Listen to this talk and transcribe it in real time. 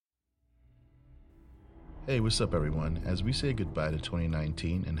Hey, what's up, everyone? As we say goodbye to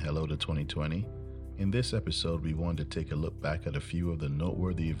 2019 and hello to 2020, in this episode, we wanted to take a look back at a few of the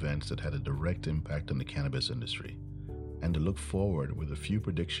noteworthy events that had a direct impact on the cannabis industry, and to look forward with a few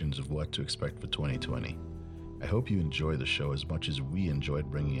predictions of what to expect for 2020. I hope you enjoy the show as much as we enjoyed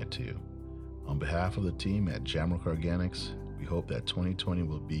bringing it to you. On behalf of the team at Jamrock Organics, we hope that 2020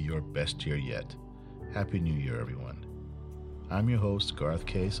 will be your best year yet. Happy New Year, everyone. I'm your host, Garth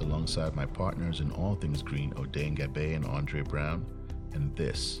Case, alongside my partners in all things green, O'Dane Gabay and Andre Brown, and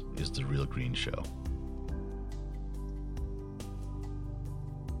this is The Real Green Show.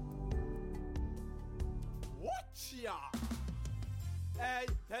 Watch ya! Hey,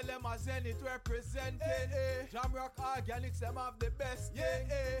 tell them a Zenith representing. Jamrock Organics, them have the best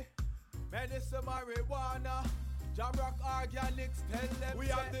thing. Medicine marijuana. Jamrock Organics, tell them we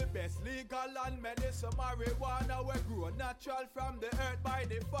have the best legal and medicine marijuana. We grow natural from the earth by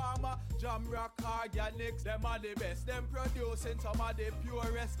the farmer. Jamrock Organics, them are the best. Them producing some of the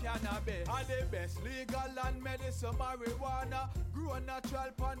purest cannabis. Are the best legal and medicine marijuana. Grow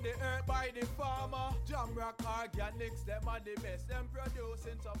natural from the earth by the farmer. Jamrock Organics, them are the best. Them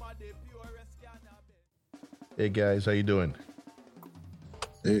producing some of the purest cannabis. Hey guys, how you doing?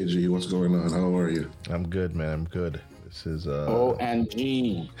 Hey G, what's going on? How are you? I'm good, man. I'm good. This is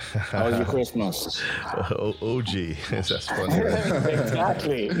ONG. How was your Christmas? OG. That's funny.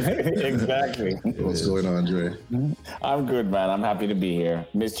 Exactly. Exactly. What's going on, Dre? I'm good, man. I'm happy to be here.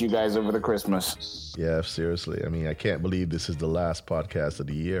 Missed you guys over the Christmas. Yeah, seriously. I mean, I can't believe this is the last podcast of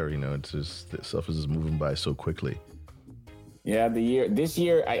the year. You know, it's just stuff is just moving by so quickly. Yeah, this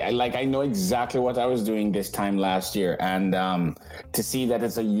year, I know exactly what I was doing this time last year, and to see that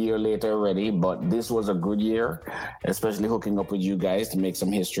it's a year later already, but this was a good year, especially hooking up with you guys to make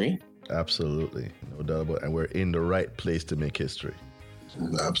some history. Absolutely, no doubt about it. And we're in the right place to make history.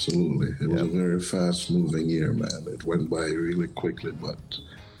 Absolutely. It was a very fast-moving year, man. It went by really quickly, but,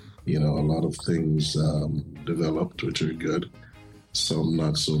 you know, a lot of things developed, which are good. Some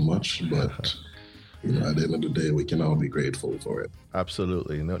not so much, but... You know, at the end of the day, we can all be grateful for it.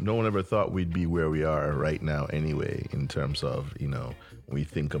 Absolutely. No one ever thought we'd be where we are right now anyway, in terms of, you know, when we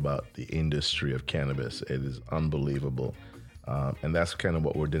think about the industry of cannabis. It is unbelievable. And that's kind of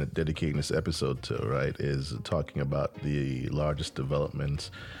what we're dedicating this episode to, right, is talking about the largest developments,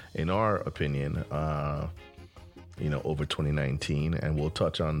 in our opinion, you know, over 2019. And we'll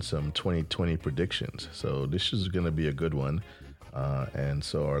touch on some 2020 predictions. So this is going to be a good one. And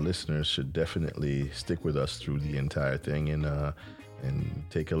so our listeners should definitely stick with us through the entire thing and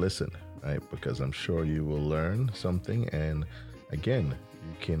take a listen, right? Because I'm sure you will learn something. And again,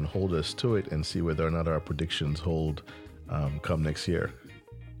 you can hold us to it and see whether or not our predictions hold come next year.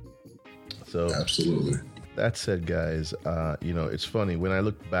 So absolutely. That said, guys, you know, it's funny when I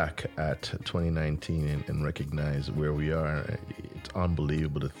look back at 2019 and recognize where we are. It's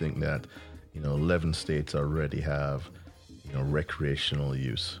unbelievable to think that, you know, 11 states already have recreational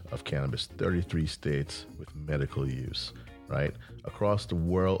use of cannabis, 33 states with medical use, right? Across the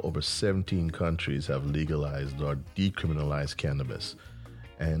world, over 17 countries have legalized or decriminalized cannabis.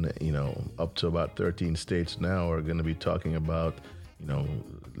 And, you know, up to about 13 states now are going to be talking about, you know,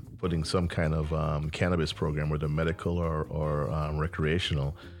 putting some kind of cannabis program, whether medical or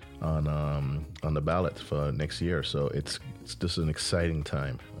recreational, on the ballot for next year. So it's just an exciting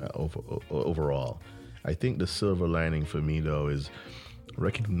time overall. I think the silver lining for me, though, is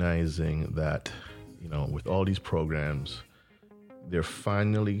recognizing that, you know, with all these programs, they're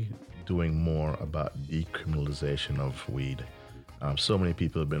finally doing more about decriminalization of weed. So many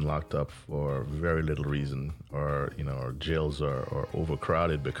people have been locked up for very little reason, or, you know, our jails are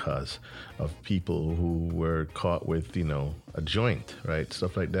overcrowded because of people who were caught with, you know, a joint, right?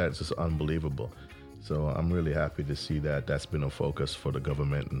 Stuff like that. It's just unbelievable. So I'm really happy to see that that's been a focus for the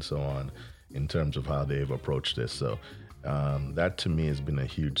government and so on, in terms of how they've approached this. So that to me has been a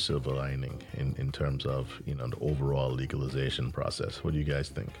huge silver lining in terms of, you know, the overall legalization process. What do you guys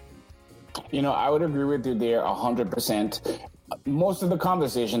think? You know, I would agree with you there 100%. Most of the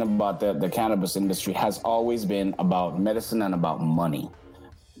conversation about the cannabis industry has always been about medicine and about money.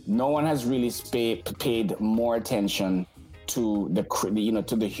 No one has really paid more attention to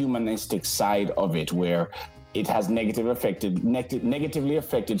the humanistic side of it, where it has negatively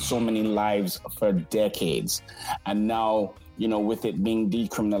affected so many lives for decades. And now, you know, with it being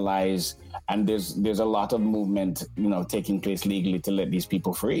decriminalized, and there's a lot of movement, you know, taking place legally to let these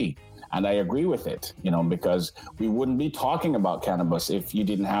people free. And I agree with it, you know, because we wouldn't be talking about cannabis if you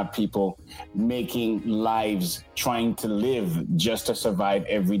didn't have people making lives, trying to live just to survive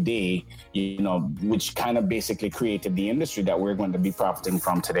every day, you know, which kind of basically created the industry that we're going to be profiting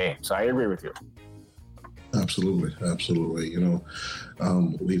from today. So I agree with you. Absolutely, absolutely.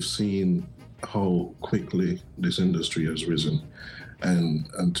 We've seen how quickly this industry has risen,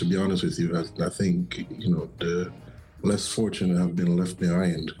 and to be honest with you, I think the less fortunate have been left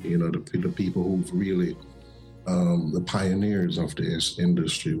behind. The people who've really the pioneers of this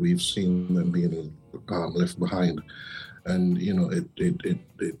industry. We've seen them being left behind, and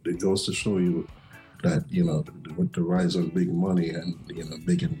it goes to show you that with the rise of big money and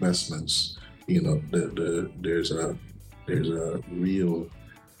big investments, there's a real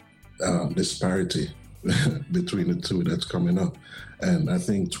disparity between the two that's coming up, and I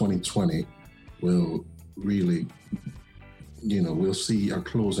think 2020 will really, we'll see a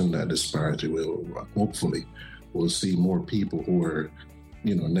closing that disparity. We'll see more people who are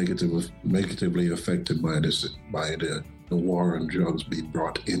negatively affected by the war on drugs be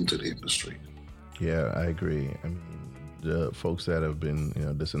brought into the industry. Yeah, I agree. I mean, the folks that have been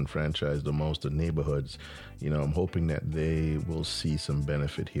disenfranchised the most, the neighborhoods, I'm hoping that they will see some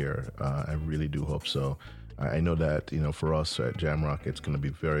benefit here. I really do hope so. I know that for us at Jamrock, it's going to be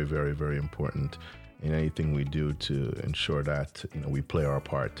very, very, very important in anything we do to ensure that we play our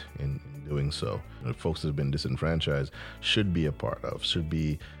part in doing so. Folks that have been disenfranchised should be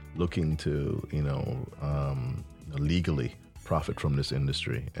looking to legally profit from this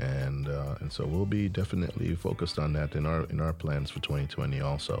industry, and so we'll be definitely focused on that in our plans for 2020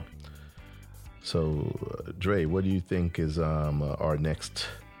 also. So Dre, what do you think is our next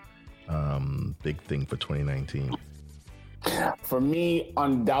big thing for 2019? For me,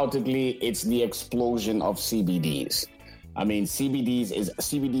 undoubtedly, it's the explosion of CBDs. I mean,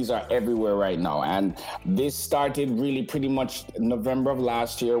 CBDs are everywhere right now, and this started really pretty much November of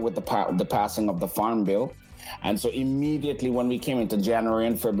last year with the passing of the Farm Bill. And so immediately when we came into January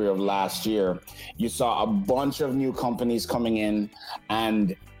and February of last year, you saw a bunch of new companies coming in,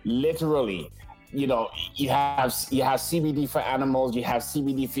 and literally, you have CBD for animals, you have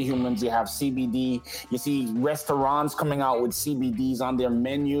CBD for humans, you have CBD. You see restaurants coming out with CBDs on their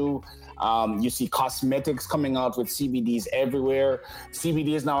menu. You see cosmetics coming out with CBDs everywhere.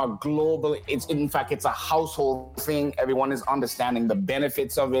 CBD is now it's a household thing. Everyone is understanding the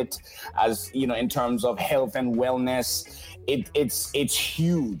benefits of it, as in terms of health and wellness. It's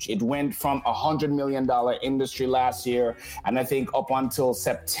huge. It went from $100 million industry last year, and I think up until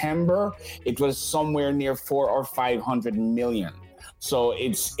September, it was somewhere near 400 or 500 million. So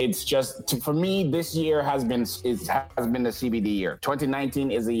it's just, for me, this year has been the CBD year.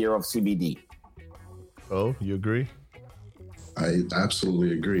 2019 is a year of CBD. Oh, you agree? I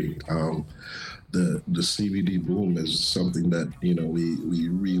absolutely agree. The CBD boom is something that we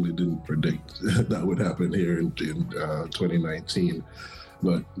really didn't predict that would happen here in 2019,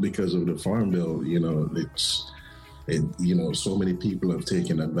 but because of the Farm Bill, so many people have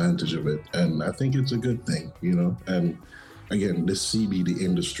taken advantage of it, and I think it's a good thing, and. Again, the CBD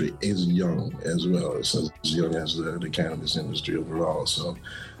industry is young as well. It's as young as the cannabis industry overall. So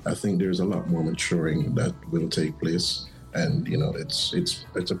I think there's a lot more maturing that will take place. And, it's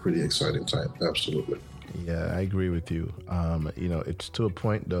a pretty exciting time. Absolutely. Yeah, I agree with you. It's to a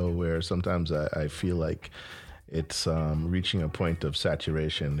point, though, where sometimes I feel like it's reaching a point of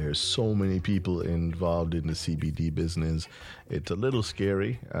saturation. There's so many people involved in the CBD business. It's a little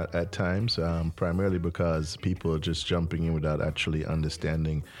scary at times, primarily because people are just jumping in without actually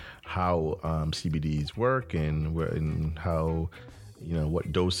understanding how CBDs work and how,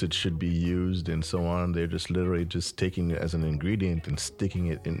 what dosage should be used and so on. They're just literally just taking it as an ingredient and sticking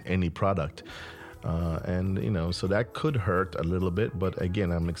it in any product. So that could hurt a little bit. But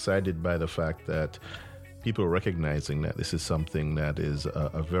again, I'm excited by the fact that people are recognizing that this is something that is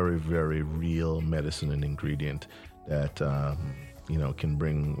a very, very real medicine and ingredient that, can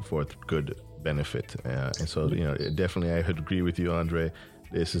bring forth good benefit. And so, definitely I would agree with you, Andre.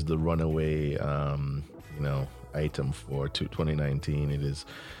 This is the runaway, item for 2019. It is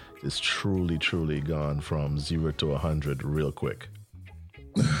truly, truly gone from 0 to 100 real quick.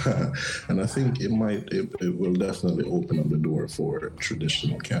 And I think it will definitely open up the door for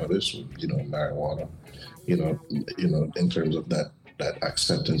traditional cannabis, marijuana, in terms of that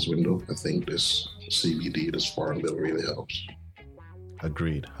acceptance window. I think this CBD, this Farm Bill really helps.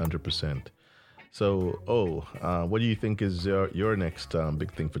 Agreed, 100%. So, what do you think is your next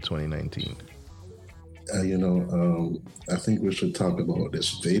big thing for 2019? I think we should talk about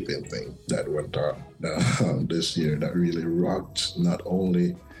this vaping thing that went on this year that really rocked not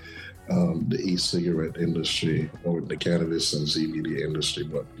only the e-cigarette industry or the cannabis and CBD industry,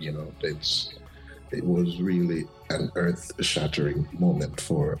 but it was really an earth-shattering moment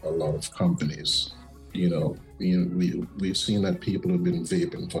for a lot of companies. We've seen that people have been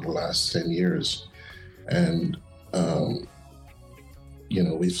vaping for the last 10 years, And,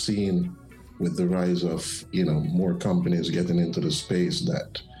 we've seen with the rise of, more companies getting into the space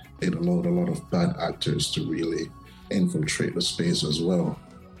that it allowed a lot of bad actors to really infiltrate the space as well.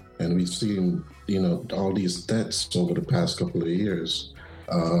 And we've seen, all these deaths over the past couple of years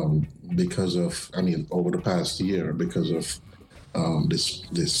over the past year because of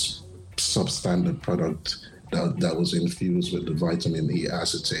this substandard product that was infused with the vitamin E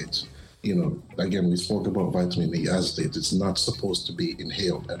acetate. Again, we spoke about vitamin E acetate. It's not supposed to be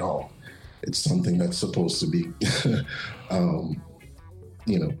inhaled at all. It's something that's supposed to be,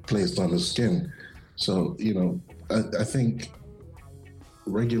 placed on the skin. So, I think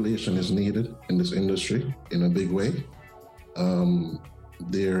regulation is needed in this industry in a big way.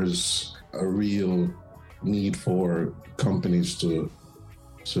 There's a real need for companies to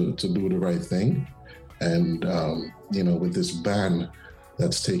do the right thing. And, with this ban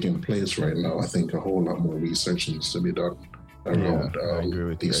that's taking place right now, I think a whole lot more research needs to be done around I agree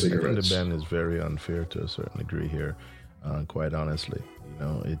with you. I think cigarettes. the ban is very unfair to a certain degree here, quite honestly.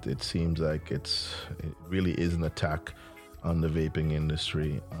 It seems like it really is an attack on the vaping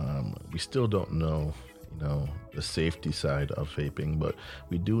industry. We still don't know, the safety side of vaping, but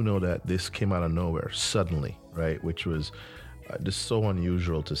we do know that this came out of nowhere suddenly, right? Which was just so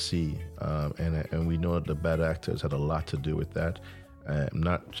unusual to see. And we know that the bad actors had a lot to do with that. I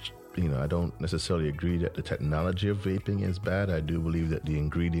don't necessarily agree that the technology of vaping is bad. I do believe that the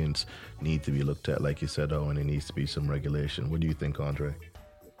ingredients need to be looked at, like you said, and there needs to be some regulation. What do you think, Andre?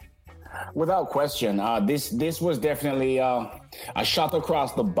 Without question, this was definitely a shot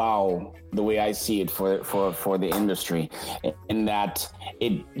across the bow, the way I see it for the industry, in that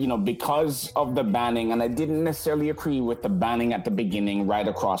it, because of the banning, and I didn't necessarily agree with the banning at the beginning right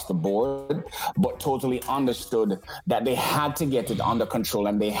across the board, but totally understood that they had to get it under control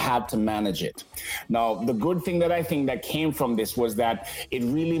and they had to manage it. Now, the good thing that I think that came from this was that it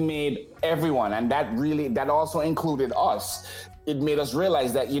really made everyone, and that also included us, it made us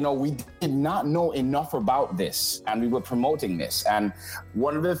realize that, we did not know enough about this and we were promoting this. And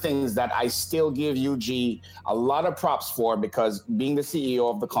one of the things that I still give UG a lot of props for, because being the CEO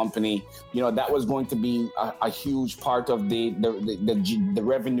of the company, that was going to be a huge part of the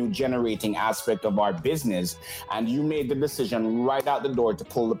revenue generating aspect of our business. And you made the decision right out the door to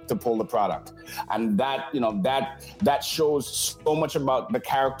pull the product. And that, that shows so much about the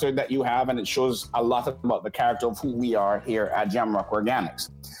character that you have. And it shows a lot about the character of who we are here at Jamrock Organics.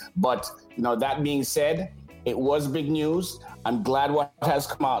 But, that being said, it was big news. I'm glad what has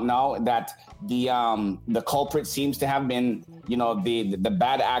come out now, that the culprit seems to have been, the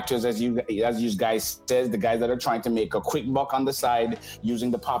bad actors, as you guys said, the guys that are trying to make a quick buck on the side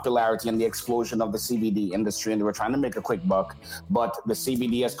using the popularity and the explosion of the CBD industry, and they were trying to make a quick buck. But the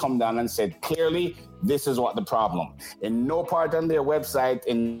CBD has come down and said, clearly, this is what the problem. In no part on their website,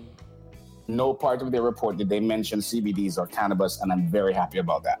 in no part of their report did they mention CBDs or cannabis, and I'm very happy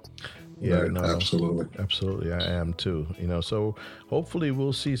about that. Yeah, right, no, absolutely. I am too. So hopefully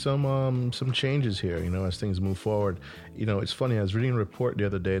we'll see some changes here. As things move forward. It's funny. I was reading a report the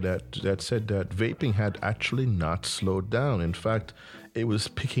other day that said that vaping had actually not slowed down. In fact, it was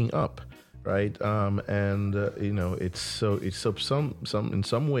picking up. Right. It's some in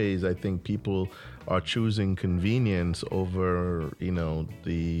some ways, I think people are choosing convenience over,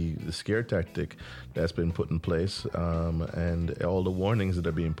 the scare tactic that's been put in place, and all the warnings that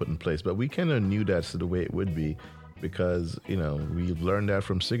are being put in place. But we kind of knew that's the way it would be, because, we've learned that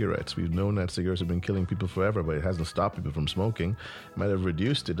from cigarettes. We've known that cigarettes have been killing people forever, but it hasn't stopped people from smoking. It might have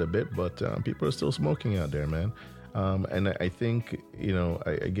reduced it a bit, but people are still smoking out there, man. And I think,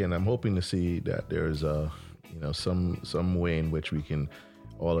 I'm hoping to see that there's some way in which we can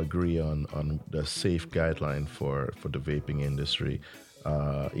all agree on the safe guideline for the vaping industry.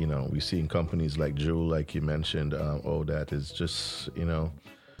 We've seen companies like Juul, like you mentioned, that is just,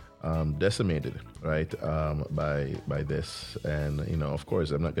 decimated, right, by this. And, of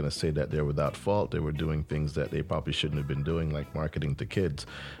course, I'm not going to say that they're without fault. They were doing things that they probably shouldn't have been doing, like marketing to kids.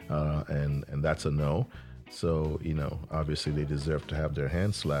 And that's a no. So, obviously they deserve to have their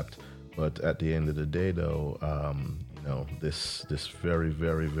hands slapped. But at the end of the day, though, this very,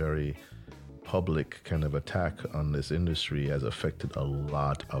 very, very public kind of attack on this industry has affected a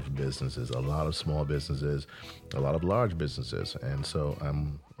lot of businesses, a lot of small businesses, a lot of large businesses. And so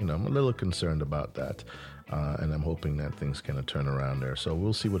I'm a little concerned about that. And I'm hoping that things kind of turn around there. So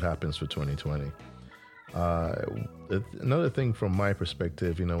we'll see what happens for 2020. Another thing from my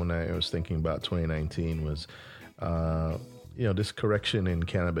perspective, when I was thinking about 2019 was, this correction in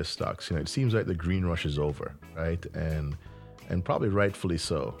cannabis stocks. It seems like the green rush is over, right? And and probably rightfully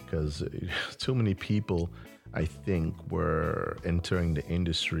so, because too many people, I think, were entering the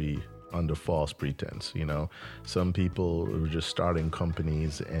industry under false pretense. Some people were just starting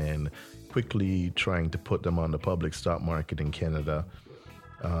companies and quickly trying to put them on the public stock market in Canada,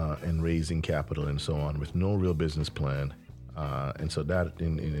 and raising capital and so on with no real business plan. And so that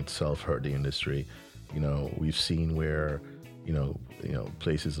in itself hurt the industry. We've seen where,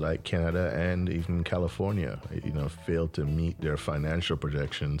 places like Canada and even California, failed to meet their financial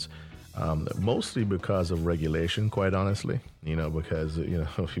projections, mostly because of regulation, quite honestly, because,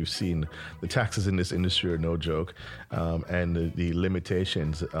 you've seen the taxes in this industry are no joke, and the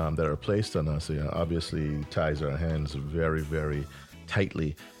limitations that are placed on us, obviously ties our hands very, very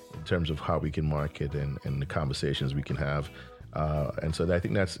tightly in terms of how we can market and the conversations we can have. And so I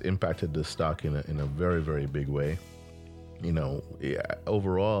think that's impacted the stock in a very, very big way.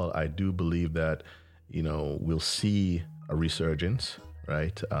 Overall, I do believe that, we'll see a resurgence,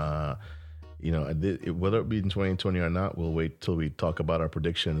 right? Whether it be in 2020 or not, we'll wait till we talk about our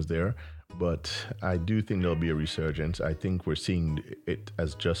predictions there. But I do think there'll be a resurgence. I think we're seeing it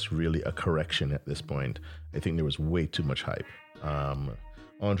as just really a correction at this point. I think there was way too much hype.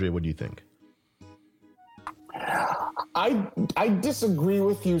 Andre, what do you think? I disagree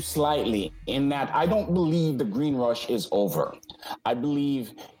with you slightly in that I don't believe the green rush is over. I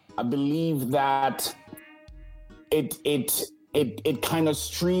believe that it kind of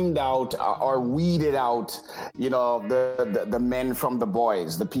streamed out or weeded out, the men from the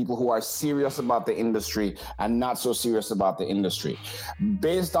boys, the people who are serious about the industry and not so serious about the industry.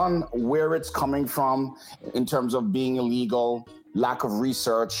 Based on where it's coming from in terms of being illegal, lack of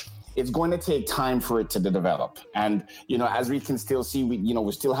research, it's going to take time for it to develop. And, as we can still see,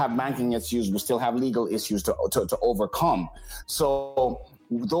 we still have banking issues, we still have legal issues to overcome. So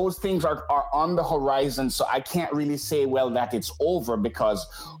those things are on the horizon. So I can't really say, that it's over, because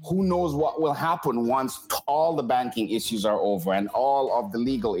who knows what will happen once all the banking issues are over and all of the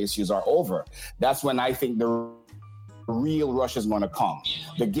legal issues are over. That's when I think the real rush is going to come.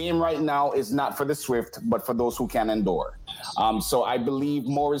 The game right now is not for the swift, but for those who can endure. So I believe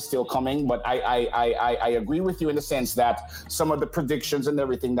more is still coming, but I agree with you in the sense that some of the predictions and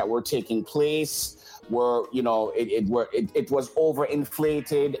everything that were taking place were, it was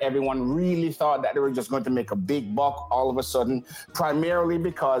overinflated. Everyone really thought that they were just going to make a big buck all of a sudden, primarily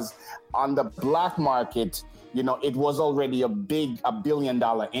because on the black market, it was already a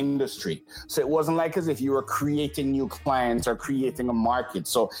billion-dollar industry. So it wasn't like as if you were creating new clients or creating a market.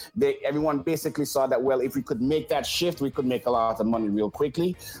 So everyone basically saw that, if we could make that shift, we could make a lot of money real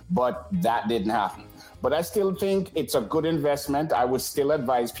quickly, but that didn't happen. But I still think it's a good investment. I would still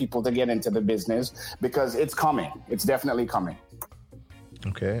advise people to get into the business because it's coming. It's definitely coming.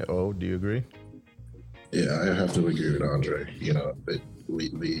 Okay. Oh, do you agree? Yeah, I have to agree with Andre. We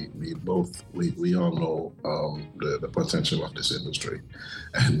all know the potential of this industry,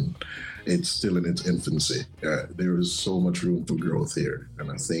 and it's still in its infancy. There is so much room for growth here,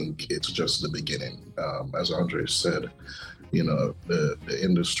 and I think it's just the beginning. As Andre said, the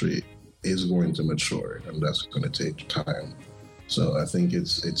industry is going to mature, and that's going to take time. So I think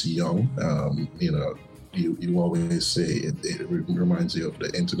it's young. You always say it reminds you of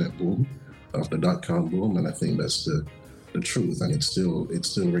the internet boom, of the .com boom, and I think that's the truth, and it still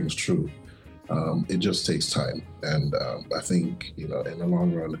rings true. It just takes time, and I think in the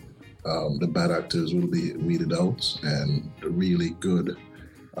long run, the bad actors will be weeded out, and the really good,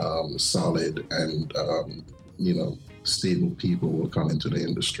 solid, and stable people will come into the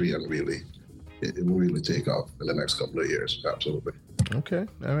industry, and it will really take off in the next couple of years. Absolutely. Okay,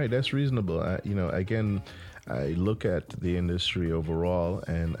 all right, that's reasonable. Again, I look at the industry overall,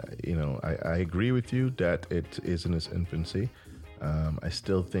 and I agree with you that it is in its infancy. I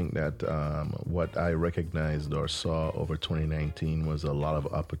still think that what I recognized or saw over 2019 was a lot of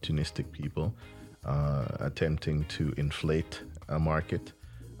opportunistic people attempting to inflate a market,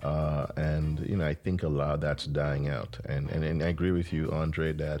 and I think a lot of that's dying out. And I agree with you,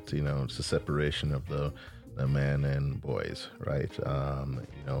 Andre, that it's a separation of the men and boys, right?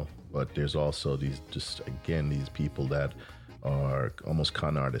 But there's also these people that are almost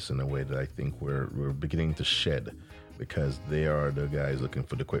con artists in a way that I think we're beginning to shed, because they are the guys looking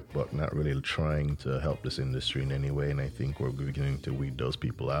for the quick buck, not really trying to help this industry in any way. And I think we're beginning to weed those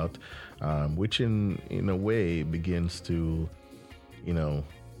people out, which in a way begins to,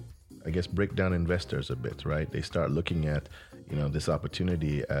 I guess, break down investors a bit, right? They start looking at this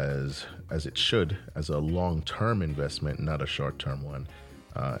opportunity as it should, as a long-term investment, not a short-term one.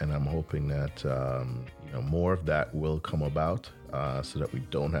 And I'm hoping that more of that will come about, so that we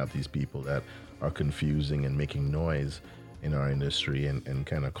don't have these people that are confusing and making noise in our industry and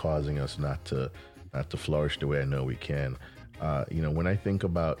kind of causing us not to flourish the way I know we can. When I think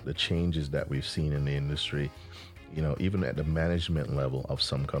about the changes that we've seen in the industry, even at the management level of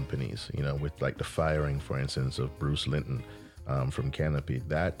some companies, with like the firing, for instance, of Bruce Linton from Canopy,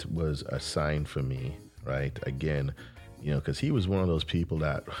 that was a sign for me, right? Again, because he was one of those people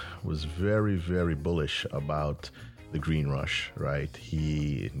that was very, very bullish about the green rush, right?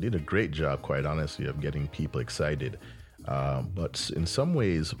 He did a great job, quite honestly, of getting people excited. But in some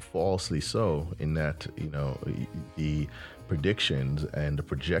ways, falsely so, in that, the predictions and the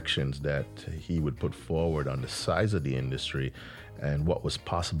projections that he would put forward on the size of the industry and what was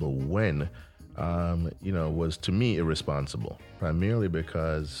possible when, was to me irresponsible, primarily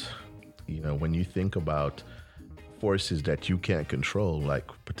because, when you think about forces that you can't control, like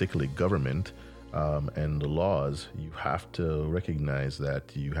particularly government, and the laws, you have to recognize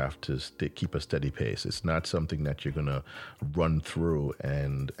that you have to keep a steady pace. It's not something that you're going to run through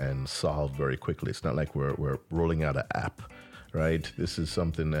and solve very quickly. It's not like we're rolling out an app, right? This is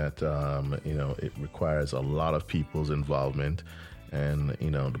something that, it requires a lot of people's involvement, and,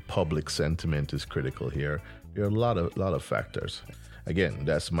 the public sentiment is critical here. There are a lot of factors. Again,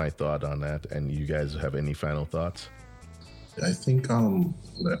 that's my thought on that. And you guys have any final thoughts? I think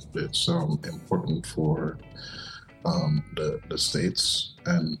that it's important for the states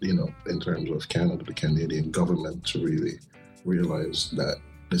and, in terms of Canada, the Canadian government, to really realize that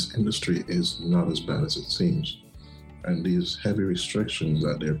this industry is not as bad as it seems. And these heavy restrictions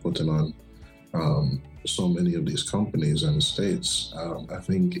that they're putting on so many of these companies and states, I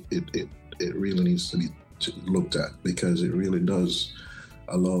think it really needs to be looked at, because it really does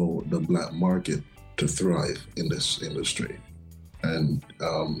allow the black market to thrive in this industry. And,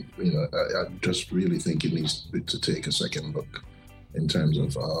 I just really think it needs to take a second look in terms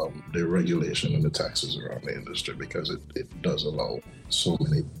of the regulation and the taxes around the industry, because it does allow so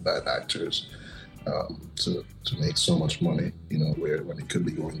many bad actors to make so much money, when it could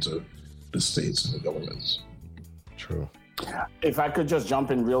be going to the states and the governments. True. If I could just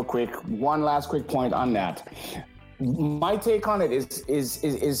jump in real quick, one last quick point on that. My take on it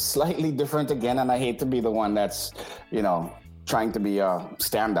is slightly different again, and I hate to be the one that's, trying to be a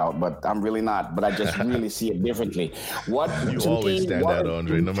standout, but I'm really not. But I just really see it differently. You always stand out,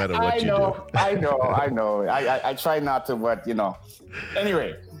 Andre, no matter what you do. I know. I try not to, but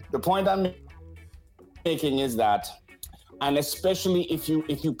Anyway, the point I'm making is that, and especially if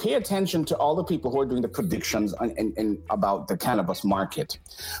you pay attention to all the people who are doing the predictions about the cannabis market,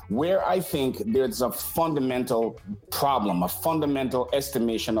 where I think there's a fundamental problem, a fundamental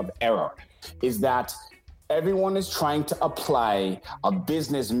estimation of error, is that everyone is trying to apply a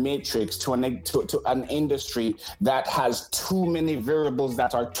business matrix to an industry that has too many variables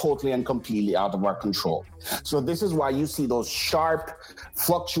that are totally and completely out of our control. So this is why you see those sharp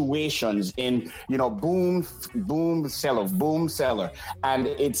fluctuations in, boom, seller. And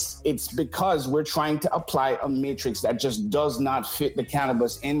it's because we're trying to apply a matrix that just does not fit the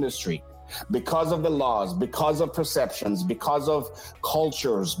cannabis industry. Because of the laws, because of perceptions, because of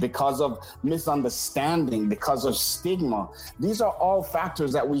cultures, because of misunderstanding, because of stigma. These are all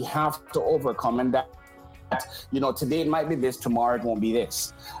factors that we have to overcome, and that, today it might be this, tomorrow it won't be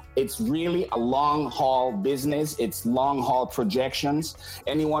this. It's really a long haul business. It's long haul projections.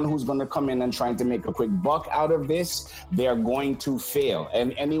 Anyone who's going to come in and trying to make a quick buck out of this, they're going to fail.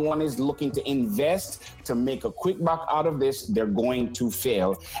 And anyone is looking to invest to make a quick buck out of this, they're going to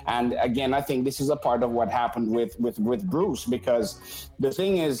fail. And again, I think this is a part of what happened with Bruce, because the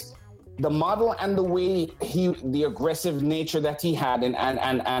thing is, the model and the way the aggressive nature that he had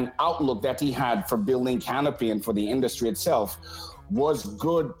and outlook that he had for building Canopy and for the industry itself was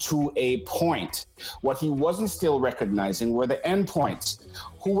good to a point. What he wasn't still recognizing were the endpoints.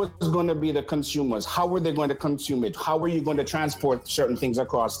 Who was going to be the consumers? How were they going to consume it? How were you going to transport certain things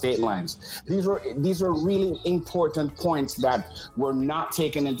across state lines? These are really important points that were not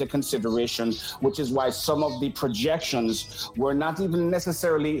taken into consideration, which is why some of the projections were not even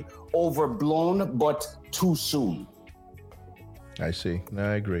necessarily overblown, but too soon. I see. No,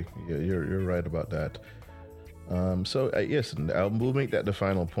 I agree. You're right about that. Yes, we'll make that the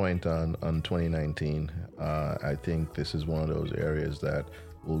final point on 2019. I think this is one of those areas that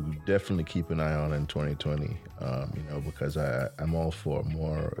we'll definitely keep an eye on in 2020, because I'm all for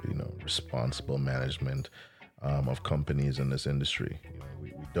more, responsible management of companies in this industry.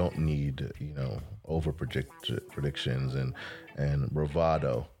 We don't need, over predictions and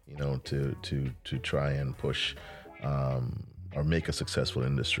bravado, to try and push or make a successful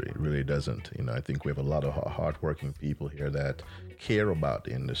industry. It really doesn't. I think we have a lot of hardworking people here that care about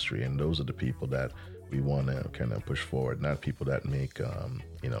the industry, and those are the people that we want to kind of push forward, not people that make,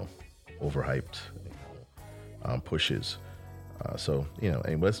 overhyped pushes. So,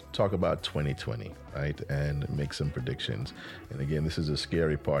 and let's talk about 2020, right? And make some predictions. And again, this is a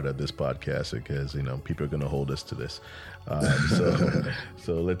scary part of this podcast because, people are going to hold us to this.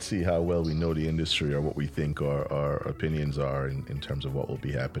 So let's see how well we know the industry or what we think our opinions are in terms of what will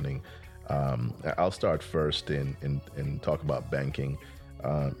be happening. I'll start first and talk about banking.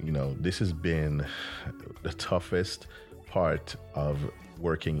 This has been the toughest part of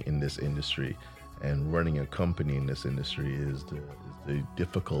working in this industry. And running a company in this industry is the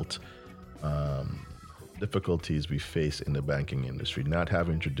difficulties we face in the banking industry. Not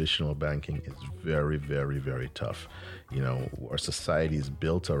having traditional banking is very, very, very tough. Our society is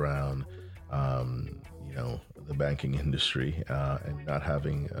built around, the banking industry, and not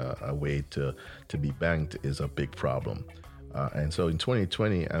having a way to be banked is a big problem. And so in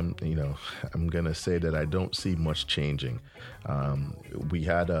 2020, I'm gonna say that I don't see much changing. We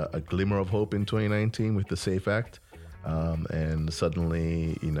had a glimmer of hope in 2019 with the SAFE Act, and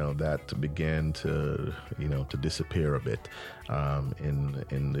suddenly, that began to disappear a bit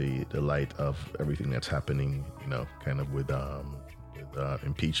in the light of everything that's happening, kind of with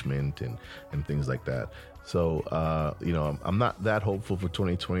impeachment and things like that. So, I'm not that hopeful for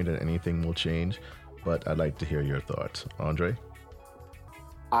 2020 that anything will change. But I'd like to hear your thoughts, Andre.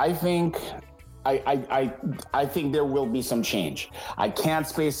 I think I think there will be some change. I can't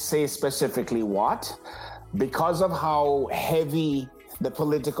say specifically what, because of how heavy the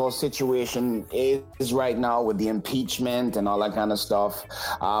political situation is right now with the impeachment and all that kind of stuff,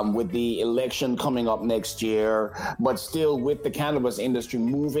 with the election coming up next year, but still with the cannabis industry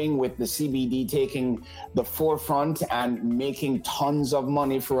moving, with the CBD taking the forefront and making tons of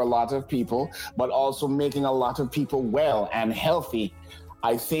money for a lot of people, but also making a lot of people well and healthy.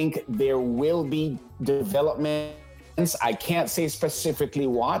 I think there will be developments. I can't say specifically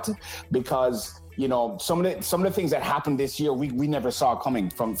what, because some of the things that happened this year, we never saw coming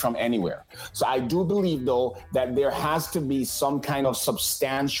from anywhere. So I do believe, though, that there has to be some kind of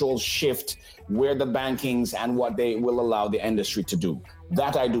substantial shift where the bankings and what they will allow the industry to do.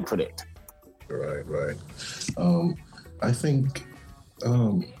 That I do predict. Right. I think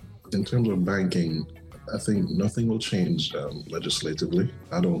in terms of banking, I think nothing will change legislatively.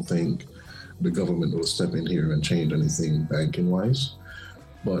 I don't think the government will step in here and change anything banking-wise.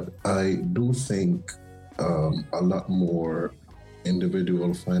 But I do think a lot more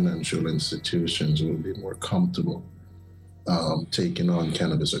individual financial institutions will be more comfortable taking on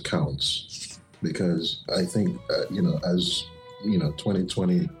cannabis accounts, because I think, as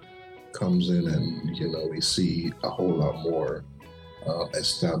 2020 comes in and, we see a whole lot more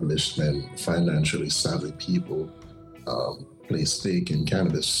established and financially savvy people play stake in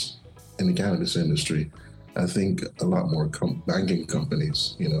the cannabis industry. I think a lot more banking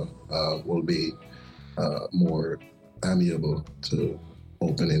companies, will be more amiable to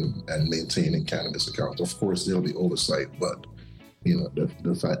opening and maintaining cannabis accounts. Of course, there'll be oversight, but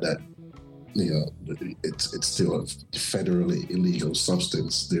the fact that it's still a federally illegal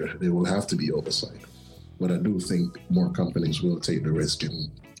substance, there will have to be oversight. But I do think more companies will take the risk and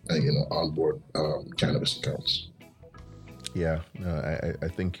onboard cannabis accounts. Yeah, no, I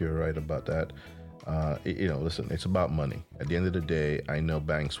think you're right about that. Listen, it's about money. At the end of the day, I know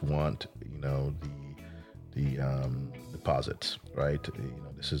banks want, the deposits, right?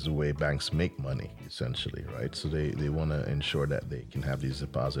 This is the way banks make money, essentially, right? So they want to ensure that they can have these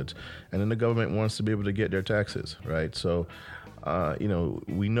deposits, and then the government wants to be able to get their taxes, right? So,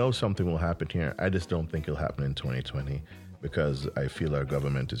 we know something will happen here. I just don't think it'll happen in 2020 because I feel our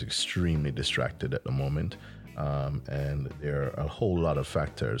government is extremely distracted at the moment. And there are a whole lot of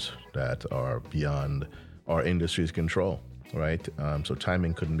factors that are beyond our industry's control, right? So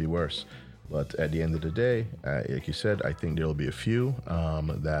timing couldn't be worse. But at the end of the day, like you said, I think there will be a few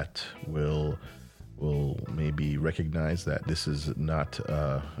that will maybe recognize that this is not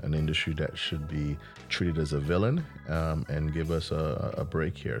an industry that should be treated as a villain, and give us a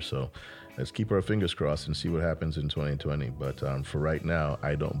break here. So let's keep our fingers crossed and see what happens in 2020. But for right now,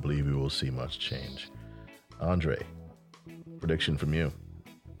 I don't believe we will see much change. Andre, prediction from you.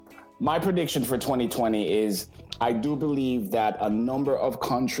 My prediction for 2020 is I do believe that a number of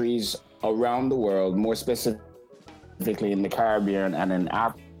countries around the world, more specifically in the Caribbean and in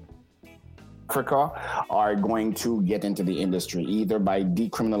Africa, are going to get into the industry, either by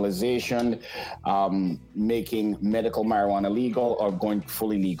decriminalization, making medical marijuana legal, or going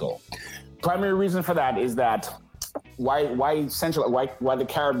fully legal. Primary reason for that is that why the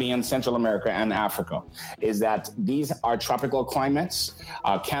Caribbean, Central America, and Africa is that these are tropical climates.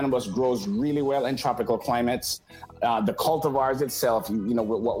 Cannabis grows really well in tropical climates. The cultivars itself,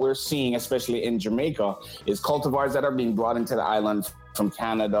 what we're seeing, especially in Jamaica, is cultivars that are being brought into the island from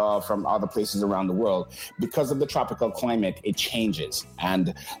Canada, from other places around the world. Because of the tropical climate, it changes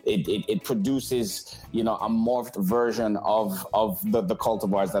and it produces, a morphed version of the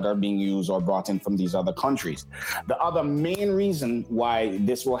cultivars that are being used or brought in from these other countries. The other main reason why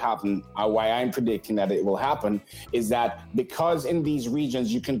this will happen, why I'm predicting that it will happen, is that because in these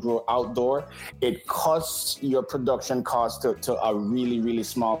regions you can grow outdoor, it costs your production cost to a really, really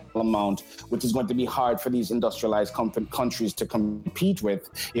small amount, which is going to be hard for these industrialized countries to compete with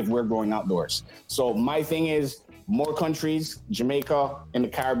if we're growing outdoors. So my thing is, more countries, Jamaica, in the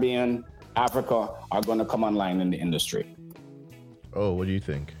Caribbean, Africa, are going to come online in the industry. Oh, what do you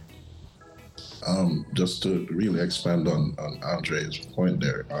think? Just to really expand on Andre's point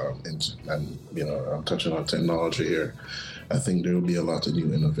there, and I'm touching on technology here. I think there will be a lot of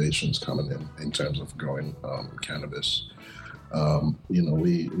new innovations coming in terms of growing cannabis. We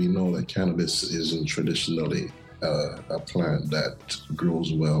know that cannabis isn't traditionally a plant that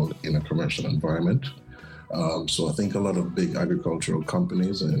grows well in a commercial environment. So I think a lot of big agricultural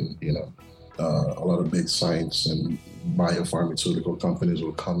companies and, a lot of big science and biopharmaceutical companies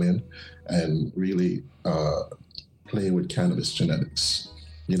will come in and really play with cannabis genetics.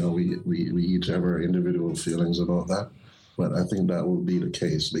 We each have our individual feelings about that, but I think that will be the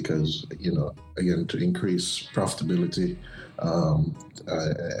case because, again, to increase profitability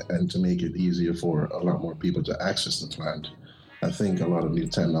and to make it easier for a lot more people to access the plant, I think a lot of new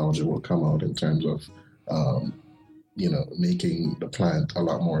technology will come out in terms of, making the plant a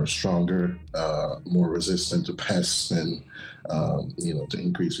lot more stronger, more resistant to pests and, to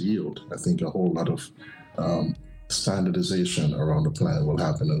increase yield. I think a whole lot of standardization around the plant will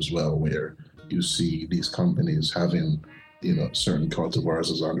happen as well, where you see these companies having, certain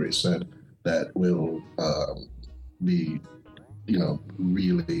cultivars, as Andre said, that will be,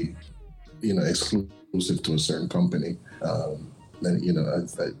 really, exclusive to a certain company. It's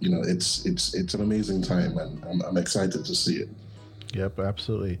an amazing time, and I'm excited to see it. Yep,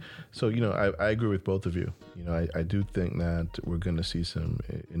 absolutely. So, I agree with both of you. I do think that we're going to see some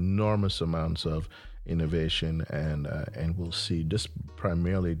enormous amounts of innovation, and we'll see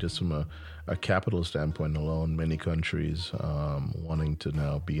primarily from a capital standpoint alone, many countries wanting to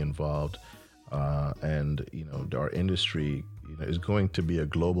now be involved, and our industry is going to be a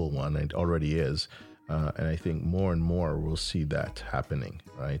global one. It already is. And I think more and more we'll see that happening,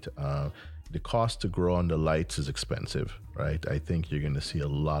 right? The cost to grow on the lights is expensive, right? I think you're going to see a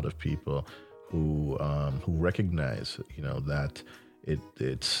lot of people who recognize, that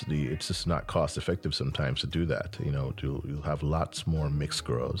it's just not cost effective sometimes to do that. You'll have lots more mixed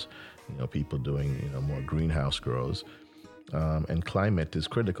grows, people doing more greenhouse grows. And climate is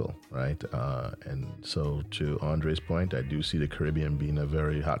critical, right? And so to Andre's point, I do see the Caribbean being a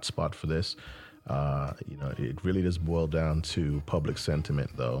very hot spot for this. It really does boil down to public sentiment,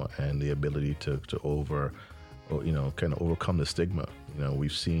 though, and the ability to kind of overcome the stigma.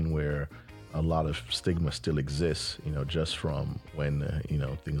 We've seen where a lot of stigma still exists, just from when,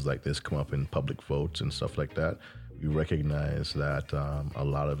 things like this come up in public votes and stuff like that. We recognize that a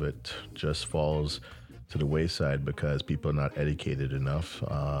lot of it just falls to the wayside because people are not educated enough,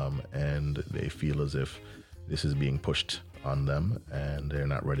 and they feel as if this is being pushed on them and they're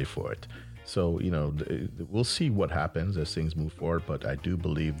not ready for it. So, we'll see what happens as things move forward, but I do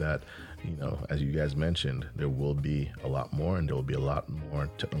believe that, as you guys mentioned, there will be a lot more, and there will be a lot more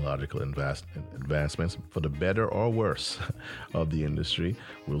technological advancements for the better or worse of the industry.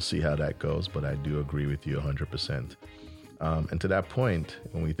 We'll see how that goes, but I do agree with you 100%. And to that point,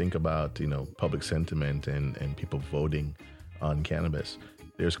 when we think about, public sentiment and people voting on cannabis,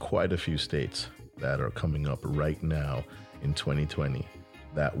 there's quite a few states that are coming up right now in 2020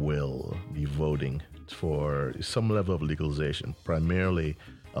 that will be voting for some level of legalization. Primarily,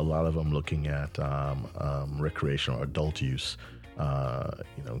 a lot of them looking at recreational adult use,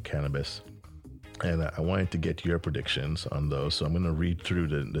 cannabis. And I wanted to get your predictions on those. So I'm going to read through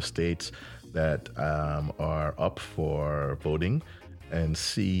the states that are up for voting and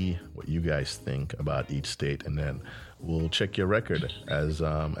see what you guys think about each state. And then we'll check your record as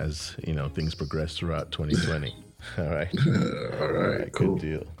things progress throughout 2020. All right. All right. Cool. Good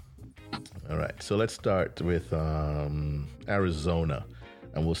deal. All right. So let's start with Arizona,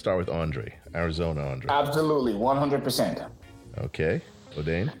 and we'll start with Andre. Arizona, Andre. Absolutely, 100%. Okay.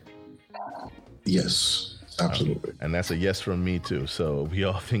 O'Dane? Yes. Absolutely. And that's a yes from me too. So we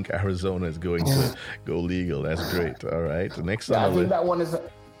all think Arizona is going to go legal. That's great. All right. Next on I the think list. that one is.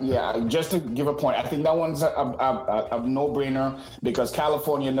 Yeah, just to give a point, I think that one's a no-brainer because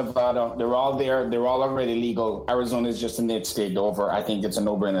California, Nevada, they're all there. They're all already legal. Arizona is just a next state over. I think it's a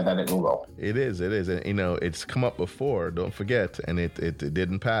no-brainer that it will go. It is. And, it's come up before, don't forget, and it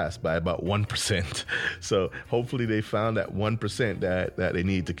didn't pass by about 1%. So hopefully they found that 1% that they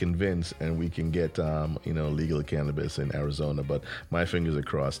need to convince, and we can get, legal cannabis in Arizona. But my fingers are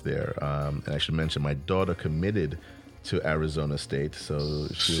crossed there. And I should mention my daughter committed to Arizona State, so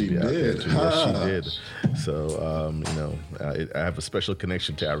she be out there did. too. Yes, she did. So, I have a special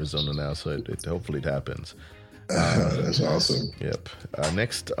connection to Arizona now, so it hopefully it happens. That's awesome. Yep.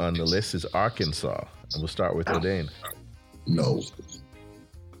 Next on the list is Arkansas. And we'll start with O'Dane. No.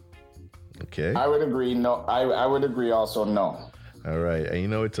 Okay. I would agree. No, I would agree also. No. All right.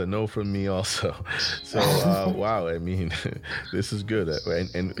 And it's a no from me also. So, wow. I mean, this is good.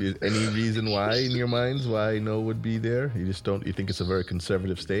 And any reason why in your minds why no would be there? You think it's a very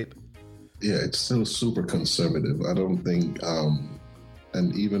conservative state? Yeah, it's still super conservative. I don't think,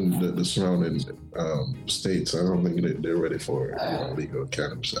 and even the surrounding states, I don't think they're ready for legal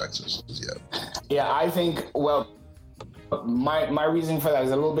cannabis access yet. Yeah, I think, well, my reason for that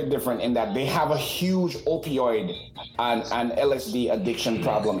is a little bit different in that they have a huge opioid and LSD addiction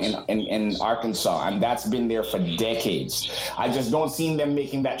problem in Arkansas, and that's been there for decades. I just don't see them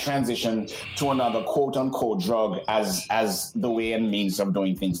making that transition to another quote unquote drug as the way and means of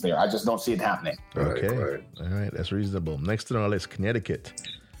doing things there. I just don't see it happening. Okay. Right. All right. That's reasonable. Next on our list, Connecticut.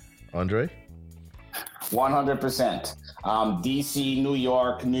 Andre? 100%. DC, New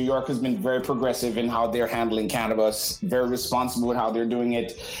York has been very progressive in how they're handling cannabis, very responsible with how they're doing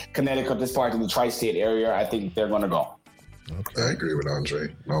it. Connecticut is part of the tri-state area. I think they're going to go. Okay. I agree with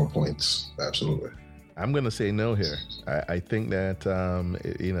Andre. No points. Absolutely. I'm going to say no here. I think that,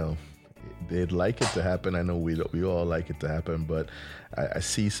 they'd like it to happen. I know we all like it to happen, but I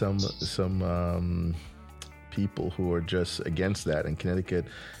see some people who are just against that. In Connecticut,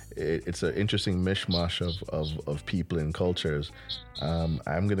 it's an interesting mishmash of people and cultures. I'm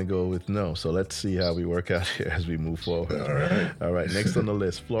going to go with no. So let's see how we work out here as we move forward. All right. Next on the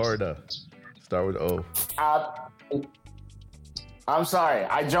list, Florida. Start with O. I'm sorry.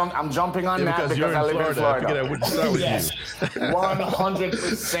 I'm jumping on that because I live in Florida. I figured I wouldn't start with yes. you.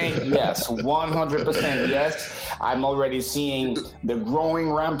 100% yes. 100% yes. I'm already seeing the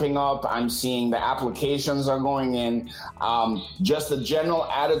growing ramping up. I'm seeing the applications are going in. Just the general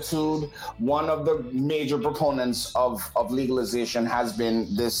attitude. One of the major proponents of legalization has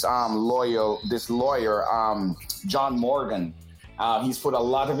been this lawyer, John Morgan. He's put a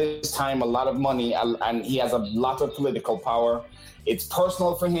lot of his time, a lot of money, and he has a lot of political power. It's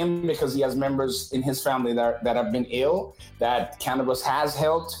personal for him because he has members in his family that have been ill, that cannabis has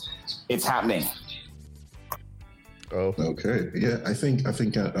helped. It's happening. Oh, okay. Yeah, I think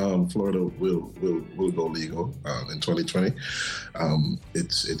Florida will go legal in 2020.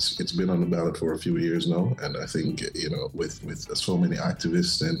 It's been on the ballot for a few years now, and I think with so many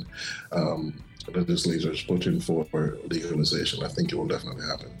activists and legislators pushing for legalization, I think it will definitely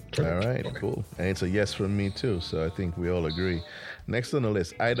happen. All right, cool. And it's a yes from me too, so I think we all agree. Next on the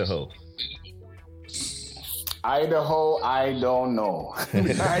list, Idaho. Idaho, I don't know.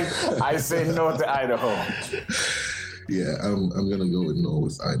 I say no to Idaho. Yeah, I'm gonna go with no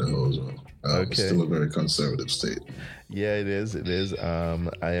with Idaho as well. Okay. It's still a very conservative state. Yeah, it is.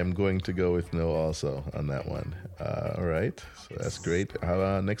 I am going to go with no also on that one. All right, so that's great.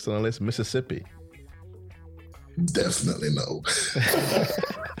 Next on the list, Mississippi. Definitely no.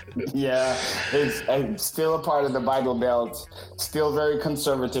 Yeah, it's still a part of the Bible Belt. Still very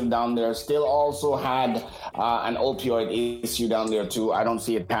conservative down there. Still also had an opioid issue down there too. I don't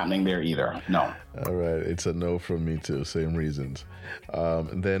see it happening there either. No. All right, it's a no from me too. Same reasons.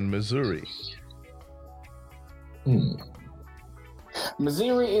 And then Missouri.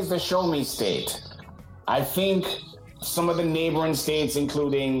 Missouri is the show me state. I think some of the neighboring states,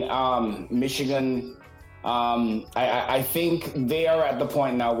 including Michigan, I think they are at the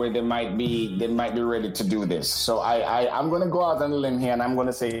point now where they might be ready to do this. So I'm going to go out on a limb here, and I'm going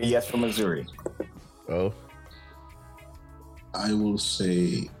to say yes for Missouri. Oh, I will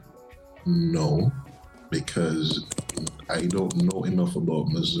say no, because I don't know enough about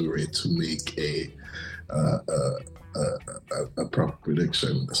Missouri to make a proper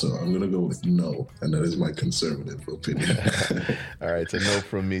prediction. So I'm going to go with no, and that is my conservative opinion. all right. So no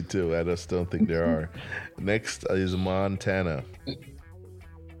from me too. I just don't think there are. Next is Montana.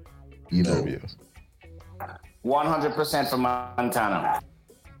 No. 100% for Montana.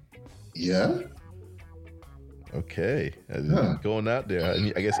 Yeah? Okay, going out there.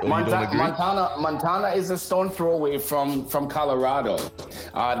 I guess you don't agree? Montana is a stone throw away from Colorado.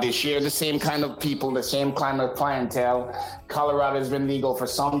 They share the same kind of people, the same kind of clientele. Colorado has been legal for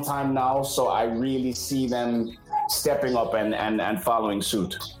some time now, so I really see them stepping up and following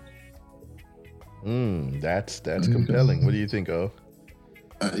suit. That's compelling. What do you think, O?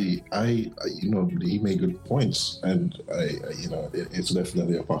 I he made good points, and it's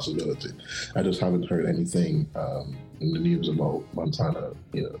definitely a possibility. I just haven't heard anything in the news about Montana,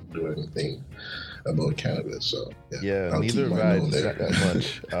 doing anything about cannabis. So neither have I. Not that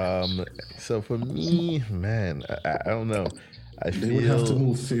much. So for me, man, I don't know. They would have to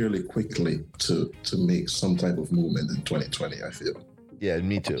move fairly quickly to make some type of movement in 2020. I feel. Yeah,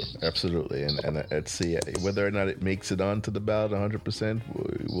 me too. Absolutely. And let's see whether or not it makes it onto the ballot 100%.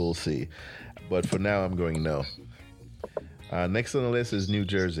 We'll see. But for now, I'm going no. Next on the list is New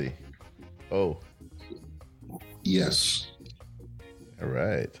Jersey. Oh. Yes. All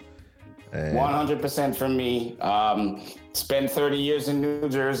right. 100% for me. Spent 30 years in New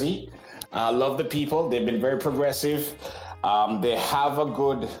Jersey. Love the people. They've been very progressive. They have a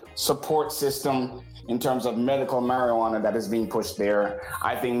good support system in terms of medical marijuana that is being pushed there.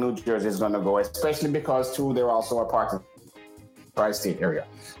 I think New Jersey is going to go, especially because, too, they're also a part of the tri-state area.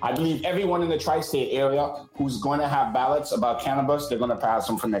 I believe everyone in the tri-state area who's going to have ballots about cannabis, they're going to pass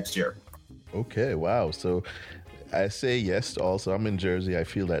them for next year. Okay, wow. So I say yes also. I'm in Jersey. I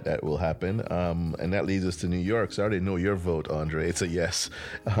feel that will happen. And that leads us to New York. So I already know your vote, Andre. It's a yes.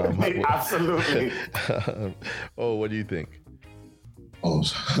 Absolutely. What do you think?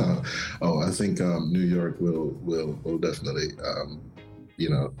 I think New York will definitely,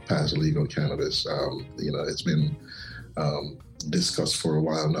 pass legal cannabis. It's been discussed for a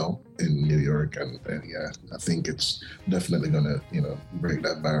while now in New York, and I think it's definitely going to, break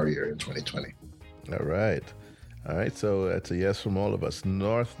that barrier in 2020. All right. So that's a yes from all of us.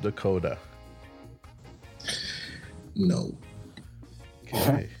 North Dakota. No.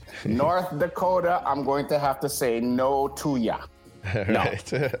 Okay. North Dakota, I'm going to have to say no to ya. All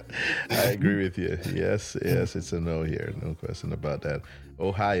right. I agree with you. Yes, it's a no here. No question about that.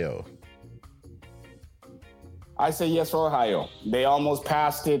 Ohio. I say yes for Ohio. They almost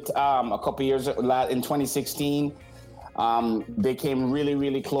passed it a couple years in 2016. They came really,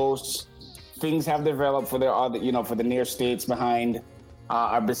 really close. Things have developed for their other, for the near states behind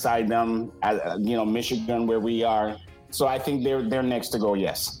or beside them, Michigan, where we are. So I think they're next to go.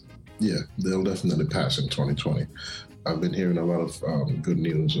 Yes. Yeah, they'll definitely pass in 2020. I've been hearing a lot of good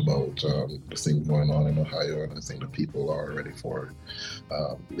news about the thing going on in Ohio, and I think the people are ready for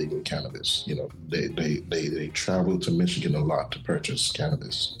legal cannabis. They travel to Michigan a lot to purchase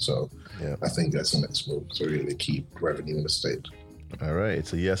cannabis, so I think that's the next move to really keep revenue in the state. All right,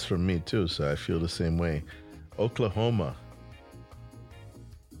 it's a yes from me too, so I feel the same way. Oklahoma.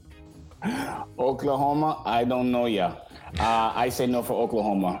 Oklahoma, I don't know ya. I say no for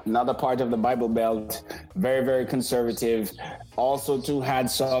Oklahoma. Another part of the Bible Belt, very, very conservative. Also, too,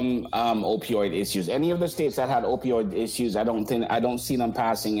 had some opioid issues. Any of the states that had opioid issues, I don't see them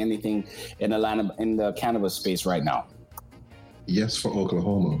passing anything in the cannabis space right now. Yes, for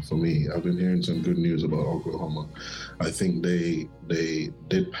Oklahoma, for me. I've been hearing some good news about Oklahoma. I think they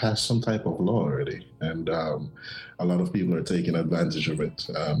did pass some type of law already, and a lot of people are taking advantage of it.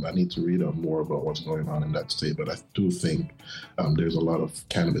 I need to read up more about what's going on in that state, but I do think there's a lot of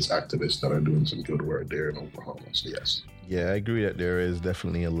cannabis activists that are doing some good work there in Oklahoma, so yes. Yeah, I agree that there is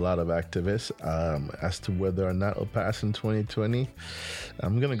definitely a lot of activists. As to whether or not it'll pass in 2020,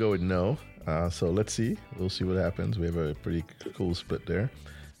 I'm going to go with no. So let's see. We'll see what happens. We have a pretty cool split there.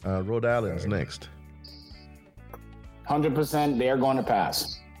 Rhode Island's next. 100%, they are going to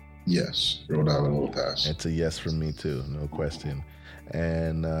pass. Yes, Rhode Island will pass. It's a yes from me too, no question.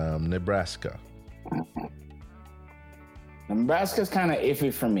 And Nebraska. Nebraska's kind of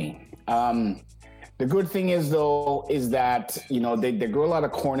iffy for me. The good thing is that, they grow a lot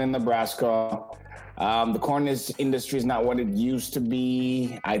of corn in Nebraska. The corn industry is not what it used to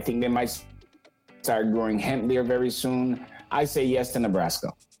be. I think they might start growing hemp there very soon. I say yes to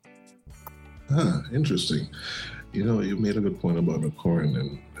Nebraska. Interesting. You made a good point about the corn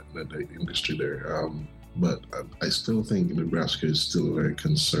and the industry there. But I still think Nebraska is still a very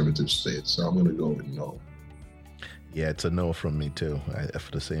conservative state, so I'm going to go with no. Yeah, it's a no from me too.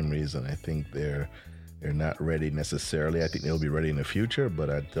 For the same reason. I think they're not ready necessarily. I think they'll be ready in the future, but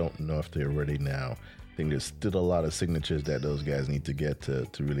I don't know if they're ready now. I think there's still a lot of signatures that those guys need to get to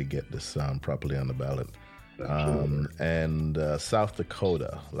really get this properly on the ballot. And South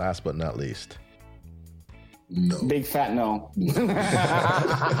Dakota, last but not least. No. Big fat no. No,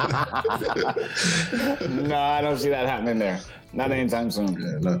 I don't see that happening there. Not anytime soon.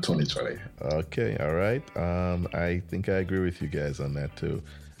 Yeah, not 2020. Okay, all right. I think I agree with you guys on that too.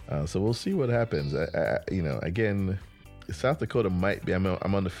 So we'll see what happens. Again, South Dakota might be. I'm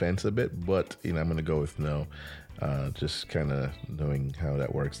on the fence a bit, but I'm going to go with no. Just kind of knowing how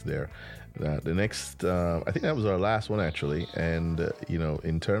that works there. The next, I think that was our last one actually. And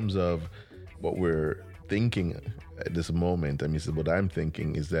in terms of what we're thinking at this moment, what I'm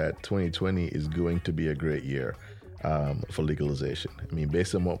thinking is that 2020 is going to be a great year for legalization.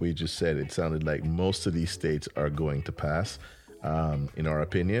 Based on what we just said, it sounded like most of these states are going to pass, in our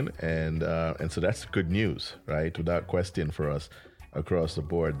opinion, and so that's good news, right? Without question for us across the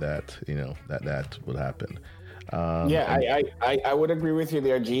board that that will happen. I would agree with you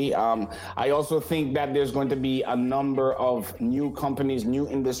there, G. I also think that there's going to be a number of new companies, new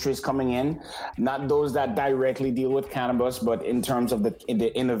industries coming in, not those that directly deal with cannabis, but in terms of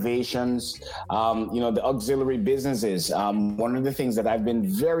the innovations, the auxiliary businesses. One of the things that I've been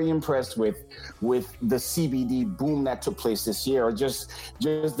very impressed with the CBD boom that took place this year, or just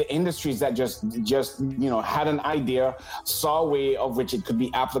the industries that just had an idea, saw a way of which it could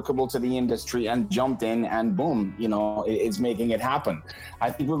be applicable to the industry, and jumped in, and boom. It's making it happen.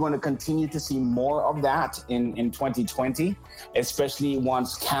 I think we're going to continue to see more of that in 2020, especially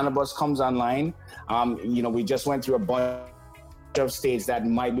once cannabis comes online. We just went through a bunch of states that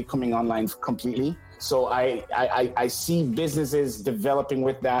might be coming online completely. So I see businesses developing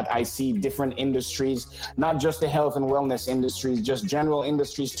with that. I see different industries, not just the health and wellness industries, just general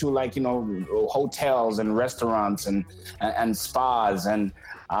industries too, like, hotels and restaurants and spas and,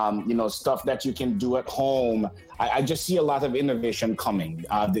 stuff that you can do at home. I just see a lot of innovation coming.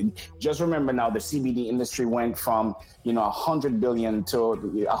 Just remember now, the CBD industry went from, 100 billion to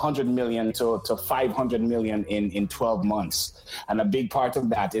 100 million to 500 million in 12 months. And a big part of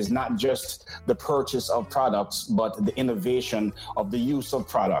that is not just the purchase of products, but the innovation of the use of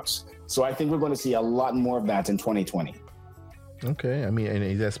products. So I think we're going to see a lot more of that in 2020. Okay, and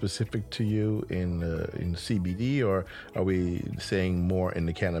is that specific to you in CBD, or are we saying more in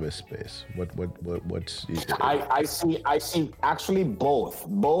the cannabis space? What's? I see actually both.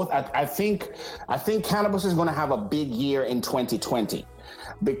 I think cannabis is going to have a big year in 2020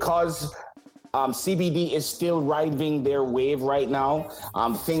 because CBD is still riding their wave right now.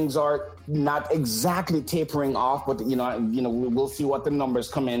 Things are not exactly tapering off, but we'll see what the numbers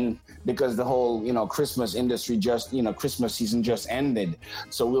come in, because the whole Christmas industry Christmas season just ended.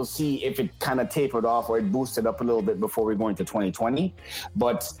 So we'll see if it kind of tapered off or it boosted up a little bit before we go into 2020.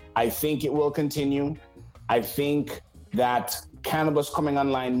 But I think it will continue. I think that cannabis coming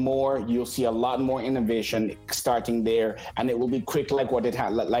online more, you'll see a lot more innovation starting there, and it will be quick, like what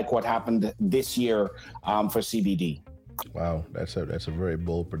happened this year for CBD. Wow, that's a very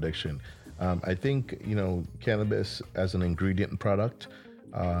bold prediction. I think cannabis as an ingredient product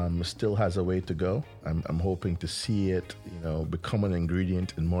still has a way to go. I'm hoping to see it become an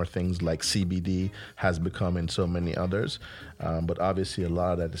ingredient in more things like CBD has become in so many others. But obviously a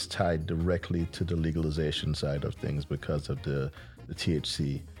lot of that is tied directly to the legalization side of things because of the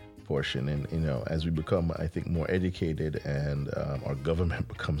THC portion. And as we become, I think, more educated, and our government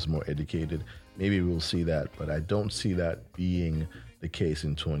becomes more educated, maybe we'll see that. But I don't see that being the case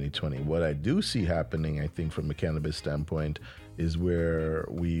in 2020. What I do see happening, I think, from a cannabis standpoint, is where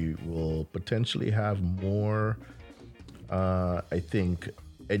we will potentially have more,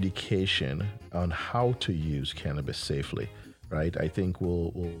 education on how to use cannabis safely, right? I think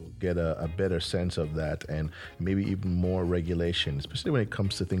we'll get a better sense of that, and maybe even more regulation, especially when it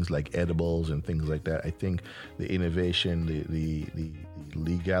comes to things like edibles and things like that. I think the innovation, the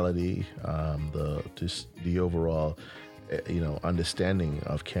legality, the overall understanding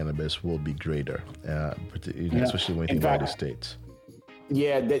of cannabis will be greater, especially when you think about the States.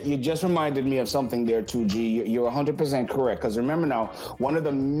 Yeah, that you just reminded me of something there too, G. You're 100% correct. Because remember now, one of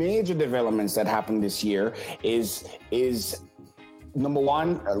the major developments that happened this year is number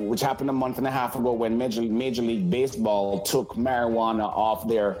one, which happened a month and a half ago, when Major League Baseball took marijuana off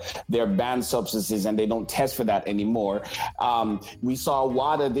their banned substances, and they don't test for that anymore. We saw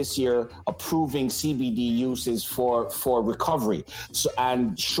WADA this year approving CBD uses for recovery. So,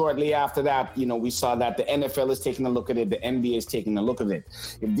 and shortly after that, we saw that the NFL is taking a look at it, the NBA is taking a look at it.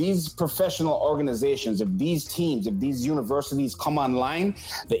 If these professional organizations, if these teams, if these universities come online,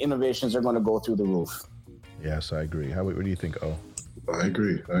 the innovations are going to go through the roof. Yes, I agree. What do you think, O? I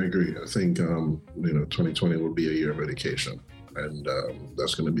agree. I think 2020 will be a year of education, and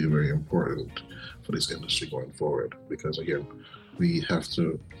that's going to be very important for this industry going forward. Because again, we have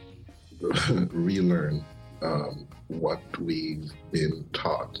to relearn what we've been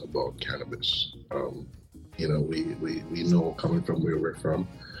taught about cannabis. We know coming from where we're from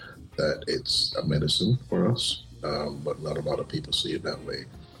that it's a medicine for us, but not a lot of people see it that way.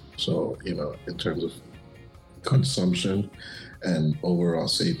 So, in terms of consumption and overall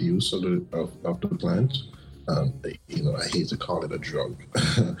safe use of the plant, I hate to call it a drug.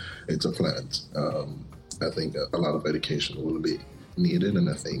 It's a plant. I think a lot of education will be needed, and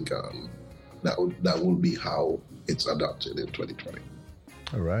I think that will be how it's adopted in 2020.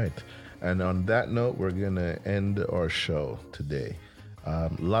 All right. And on that note, we're going to end our show today. A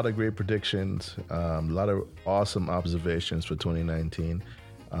lot of great predictions, a lot of awesome observations for 2019.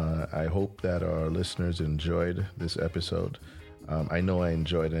 I hope that our listeners enjoyed this episode. I know I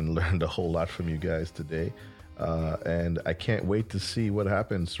enjoyed and learned a whole lot from you guys today. And I can't wait to see what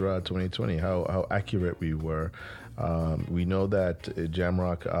happens throughout 2020, how accurate we were. We know that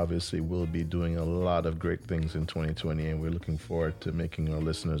Jamrock obviously will be doing a lot of great things in 2020, and we're looking forward to making our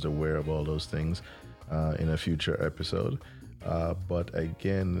listeners aware of all those things in a future episode. But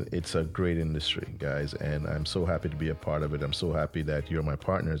again, it's a great industry, guys, and I'm so happy to be a part of it. I'm so happy that you're my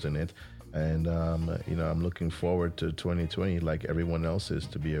partners in it. And, I'm looking forward to 2020, like everyone else is,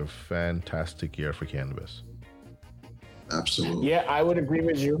 to be a fantastic year for cannabis. Absolutely. Yeah, I would agree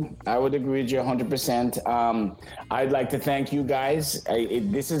with you. 100%. I'd like to thank you guys.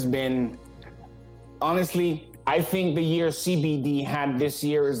 This has been, honestly, I think the year CBD had this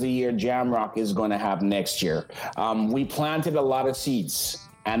year is the year Jamrock is going to have next year. We planted a lot of seeds,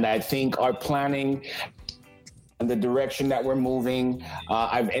 and I think our planning and the direction that we're moving,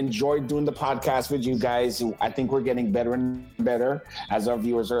 I've enjoyed doing the podcast with you guys. I think we're getting better and better as our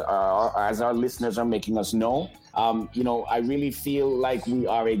viewers as our listeners are making us know. I really feel like we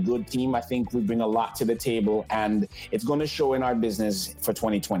are a good team. I think we bring a lot to the table, and it's going to show in our business for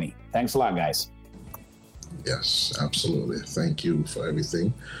 2020. Thanks a lot, guys. Yes, absolutely. Thank you for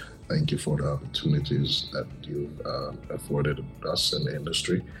everything. Thank you for the opportunities that you've afforded us in the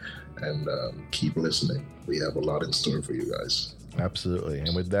industry, and keep listening. We have a lot in store for you guys. Absolutely.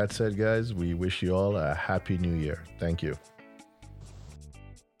 And with that said, guys, we wish you all a happy new year. Thank you.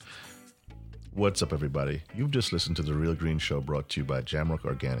 What's up, everybody? You've just listened to The Real Green Show, brought to you by Jamrock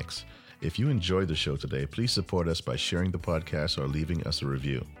Organics. If you enjoyed the show today, please support us by sharing the podcast or leaving us a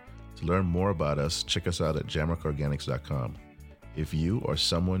review. To learn more about us, check us out at jamrockorganics.com. If you or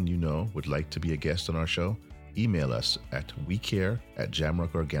someone you know would like to be a guest on our show, email us at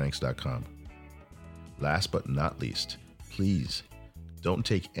wecare@jamrockorganics.com. Last but not least, please don't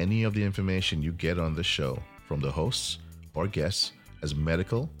take any of the information you get on this show from the hosts or guests as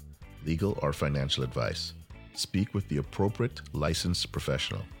medical, legal, or financial advice. Speak with the appropriate licensed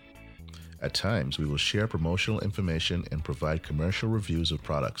professional. At times, we will share promotional information and provide commercial reviews of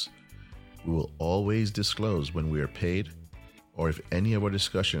products. We will always disclose when we are paid or if any of our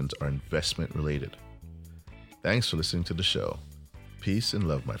discussions are investment related. Thanks for listening to the show. Peace and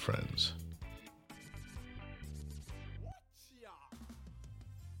love, my friends.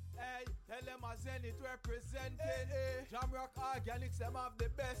 Hey, tell them I send it representing. Jamrock Organics, them have the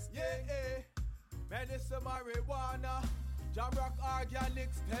best. Medicine marijuana. Jamrock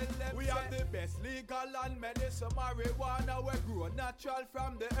Organics, tell them we have the best legal and medicine marijuana. We grow natural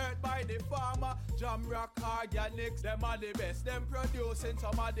from the earth by the farmer. Jamrock Organics, them are the best. Them producing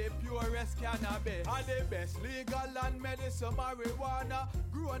some of the purest cannabis. Are the best legal and medicine marijuana.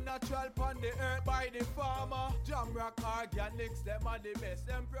 Grow natural from the earth by the farmer. Jamrock Organics, them are the best.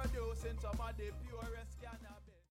 Them producing some of the purest cannabis.